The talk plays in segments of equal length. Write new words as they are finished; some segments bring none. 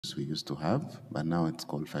we used to have, but now it's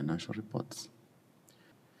called financial reports.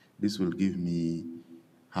 This will give me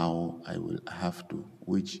how I will have to,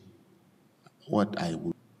 what I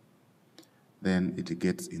will. Then it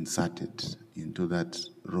gets inserted into that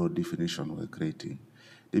row definition we're creating.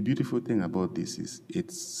 The beautiful thing about this is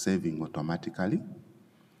it's saving automatically.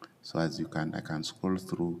 So as I can scroll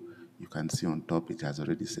through, you can see on top it has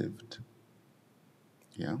already saved.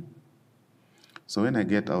 Yeah. So when I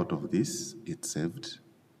get out of this, it's saved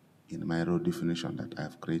in my row definition that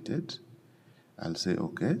I've created. I'll say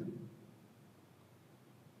okay.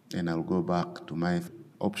 And I'll go back to my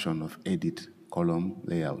option of edit column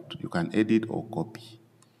layout. You can edit or copy.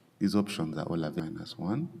 These options are all available.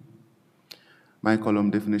 -1. My column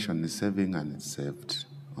definition is saving and it's saved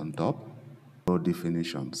on top. Row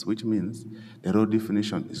definitions, which means the row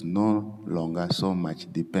definition is no longer so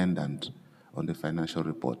much dependent on the financial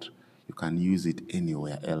report. You can use it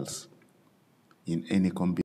anywhere else in any combination.